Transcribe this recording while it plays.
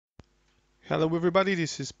Hello everybody,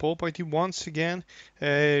 this is Paul IT once again.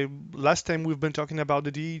 Last time we've been talking about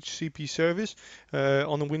the DHCP service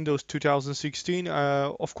on the Windows 2016.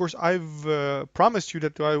 Of course, I've promised you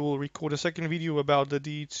that I will record a second video about the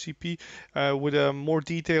DHCP with more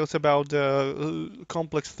details about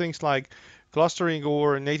complex things like clustering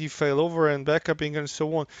or native failover and backupping and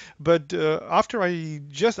so on. But after I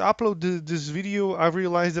just uploaded this video, I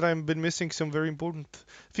realized that I've been missing some very important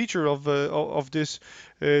feature of this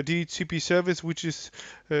DHCP service, which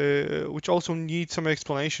also needs some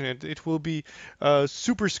explanation. It will be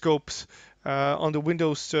superscopes on the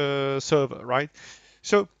Windows server, right?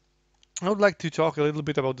 So I would like to talk a little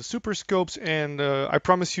bit about the superscopes, and I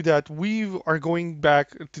promise you that we are going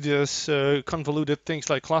back to this convoluted things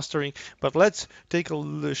like clustering. But let's take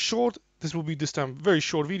a short. This will be this time very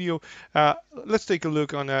short video. Let's take a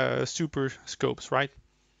look on superscopes, right?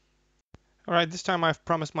 All right, this time I've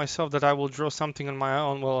promised myself that I will draw something on my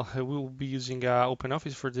own. Well, we will be using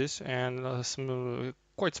OpenOffice for this and some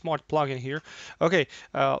quite smart plugin here. Okay,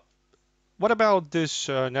 what about this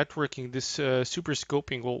networking, this super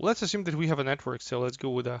scoping? Well, let's assume that we have a network. So let's go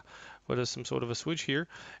with some sort of a switch here.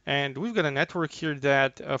 And we've got a network here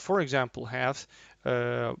that, for example, has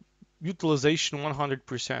uh, utilization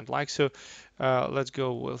 100%. Like so, let's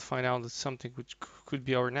go. We'll find out that something which could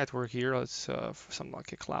be our network here. Let's something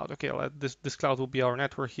like a cloud. Okay, this cloud will be our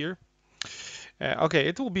network here. Okay,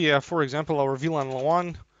 it will be, for example, our VLAN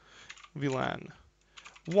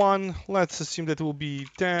 1. Let's assume that will be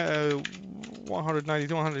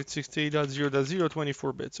 192.168.0.0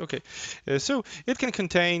 24 bits. Okay, so it can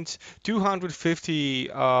contain 250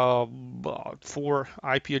 4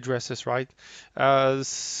 IP addresses, right?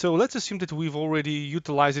 So let's assume that we've already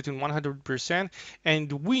utilized it in 100%,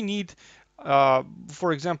 and we need,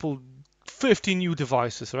 for example, 50 new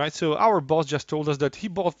devices, right? So our boss just told us that he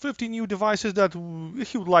bought 50 new devices that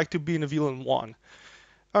he would like to be in a VLAN 1.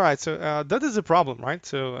 All right, so that is a problem, right?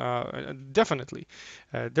 So definitely,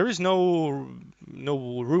 there is no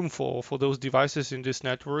room for those devices in this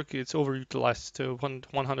network. It's overutilized to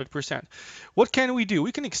 100%. What can we do?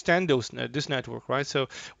 We can extend this network, right? So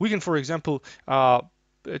we can, for example,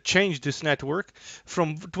 change this network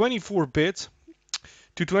from 24 bits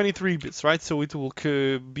to 23 bits, right? So it will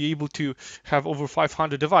be able to have over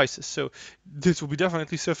 500 devices. So this will be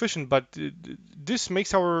definitely sufficient, but this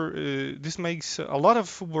makes a lot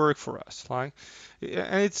of work for us, like,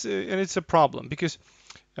 and it's a problem because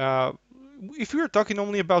uh, if we are talking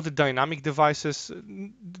only about the dynamic devices,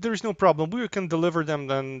 there is no problem. We can deliver them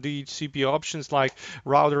then the CPU options like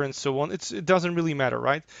router and so on. It doesn't really matter,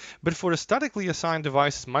 right? But for the statically assigned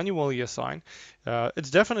devices, manually assigned, it's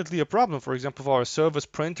definitely a problem. For example, for our service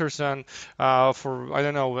printers and for I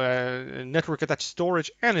don't know network attached storage,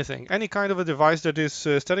 anything, any kind of a device that is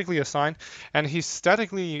statically assigned, and he's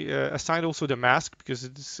statically assigned also the mask because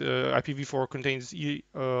it's IPv4 contains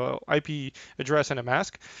IP address and a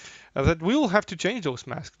mask that we will have to change those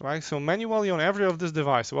masks, right? So manually on every of this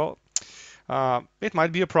device, well, it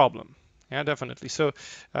might be a problem. Yeah, definitely. So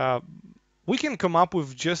we can come up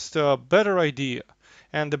with just a better idea.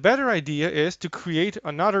 And the better idea is to create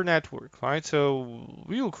another network, right? So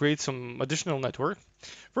we will create some additional network.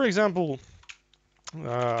 For example,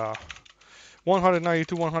 uh,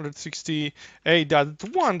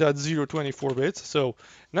 192.168.1.0 bits. So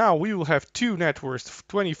now we will have two networks,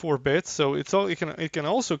 24 bits. So it can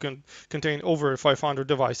also contain over 500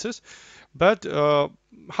 devices. But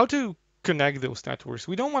how to connect those networks?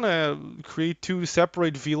 We don't want to create two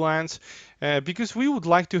separate VLANs because we would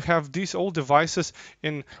like to have these all devices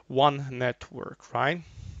in one network, right?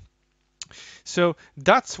 So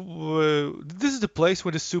this is the place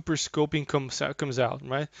where the super scoping comes out,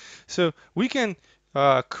 right? So we can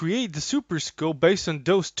create the super scope based on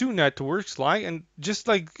those two networks, like and just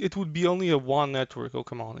like it would be only a one network. Oh,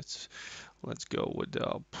 come on, let's go with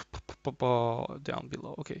down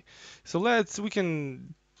below. Okay, so we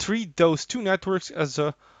can treat those two networks as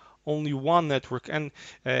a only one network, and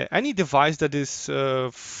any device that is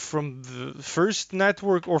from the first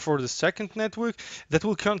network or for the second network that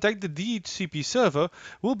will contact the DHCP server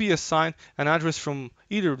will be assigned an address from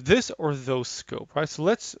either this or those scope, right? So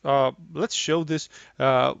let's show this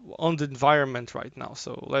on the environment right now.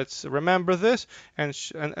 So let's remember this and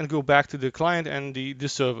go back to the client and the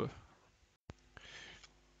server.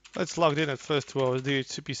 Let's log in at first to our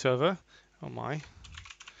DHCP server. Oh my,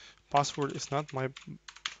 password is not my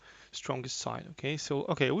strongest side. Okay, so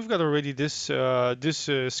okay, we've got already this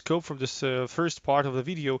scope from this first part of the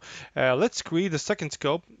video. Let's create a second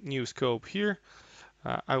scope, new scope here.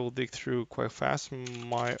 I will dig through quite fast.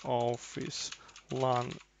 My office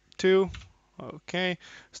LAN 2. Okay,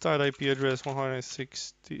 start IP address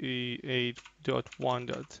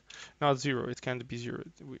 168.1. Not 0, it can't be 0.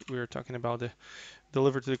 We are talking about the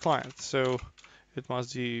delivered to the client. So it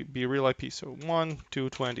must be real IP. So 1,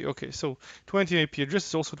 2, 20. Okay, so 20 IP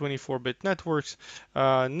addresses, also 24-bit networks.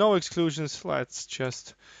 No exclusions. Let's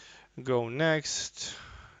just go next.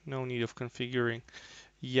 No need of configuring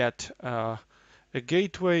yet a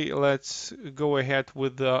gateway. Let's go ahead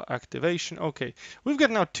with the activation. Okay, we've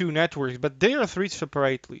got now two networks, but they are treated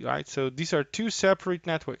separately, right? So these are two separate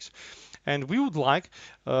networks, and we would like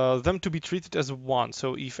them to be treated as one.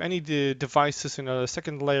 So if any devices in a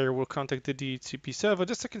second layer will contact the DHCP server,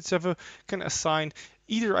 the second server can assign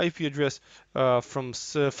either IP address from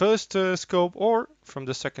first scope or from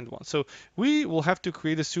the second one. So we will have to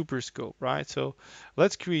create a super scope, right? So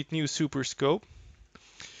let's create new super scope.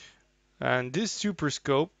 And this super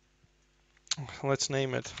scope, let's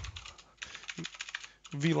name it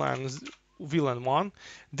VLAN 1.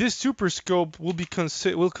 This super scope will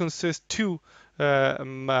consist two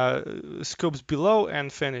scopes below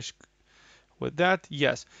and finish with that.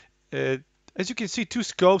 Yes. Uh, as you can see, two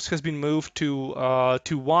scopes has been moved to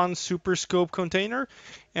one super scope container,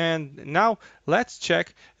 and now let's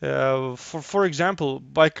check. For example,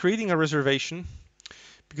 by creating a reservation,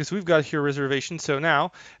 because we've got here reservation. So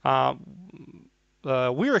now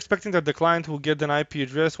we are expecting that the client will get an IP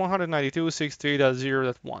address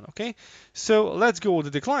 192.63.0.1. Okay, so let's go to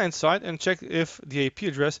the client side and check if the IP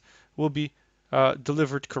address will be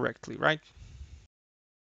delivered correctly, right?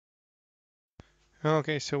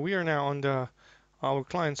 Okay, so we are now on our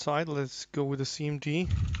client side. Let's go with the CMD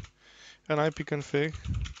and ipconfig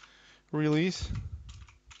release.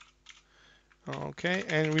 Okay,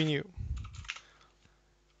 and renew.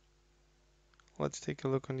 Let's take a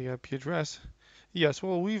look on the IP address. Yes,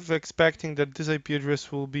 well, we're expecting that this IP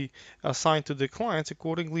address will be assigned to the clients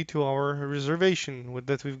accordingly to our reservation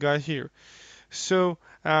that we've got here. So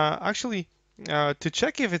actually, to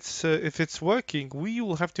check if it's working, we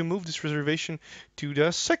will have to move this reservation to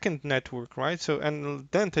the second network, right? So and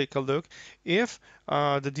then take a look if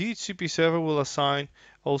the DHCP server will assign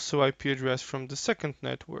also IP address from the second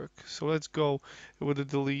network. So let's go with the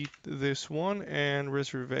delete this one and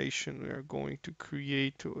reservation. We are going to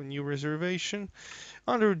create a new reservation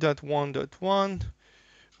under .1.1.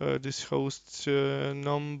 This host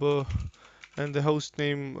number and the host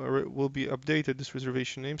name will be updated, this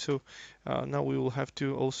reservation name. So now we will have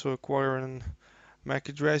to also acquire an MAC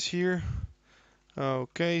address here.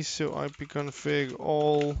 Okay, so ipconfig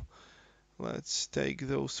all. Let's take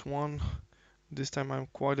those one. This time I'm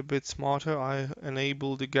quite a bit smarter. I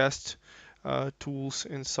enable the guest tools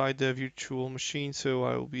inside the virtual machine, so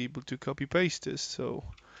I will be able to copy paste this. So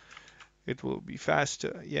it will be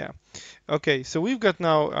faster. Yeah. Okay, so we've got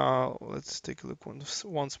now. Let's take a look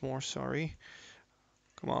once more. Sorry.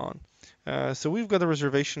 Come on. So we've got a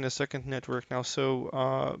reservation, a second network now.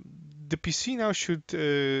 So the PC now should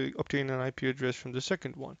obtain an IP address from the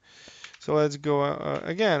second one. So let's go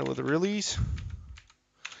again with a release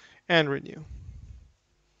and renew.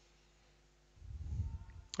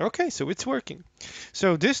 Okay, so it's working.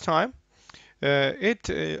 So this time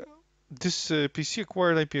this PC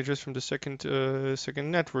acquired IP address from the second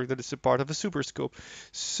network that is a part of a superscope.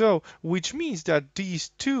 So, which means that these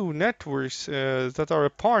two networks that are a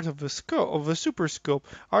part of a superscope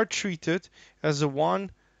are treated as a one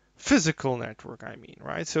physical network. I mean,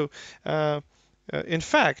 right? So, in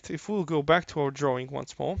fact, if we'll go back to our drawing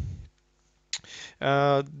once more.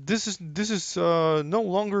 This is no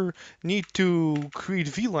longer need to create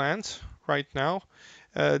VLANs right now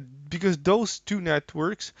because those two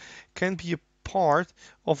networks can be a part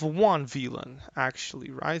of one VLAN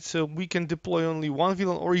actually, right? So we can deploy only one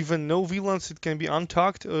VLAN or even no VLANs. It can be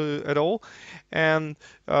untucked at all. And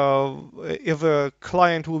if a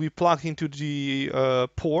client will be plugged into the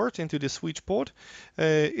port, into the switch port,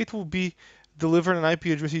 it will be deliver an IP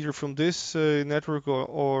address either from this network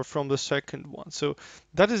or from the second one. So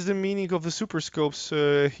that is the meaning of the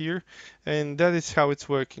superscopes here, and that is how it's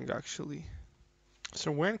working actually.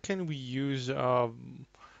 So when can we use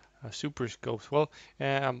superscopes? Well,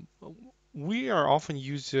 we are often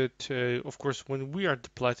use it, of course, when we are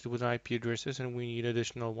depleted with IP addresses and we need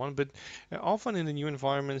additional one. But often in the new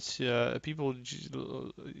environments, people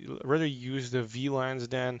rather use the VLANs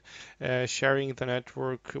than sharing the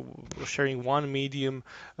network, sharing one medium,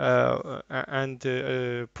 and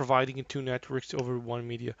providing two networks over one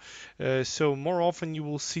media. So more often you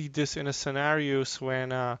will see this in a scenarios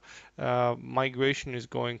when migration is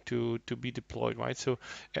going to be deployed, right? So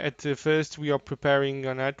at the first we are preparing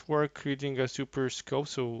a network, creating creating a super scope.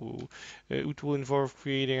 So it will involve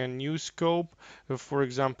creating a new scope, for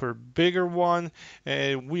example, bigger one.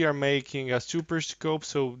 We are making a super scope.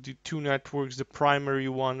 So the two networks, the primary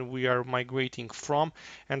one we are migrating from,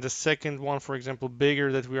 and the second one, for example,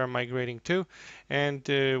 bigger that we are migrating to. And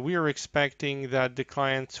we are expecting that the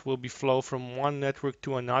clients will be flow from one network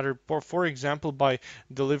to another, for example, by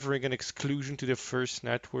delivering an exclusion to the first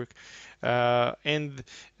network. And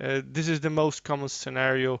this is the most common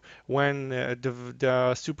scenario when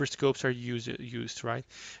the super scopes are used, right?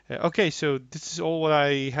 Okay, so this is all what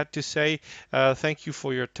I had to say. Thank you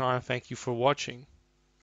for your time. Thank you for watching.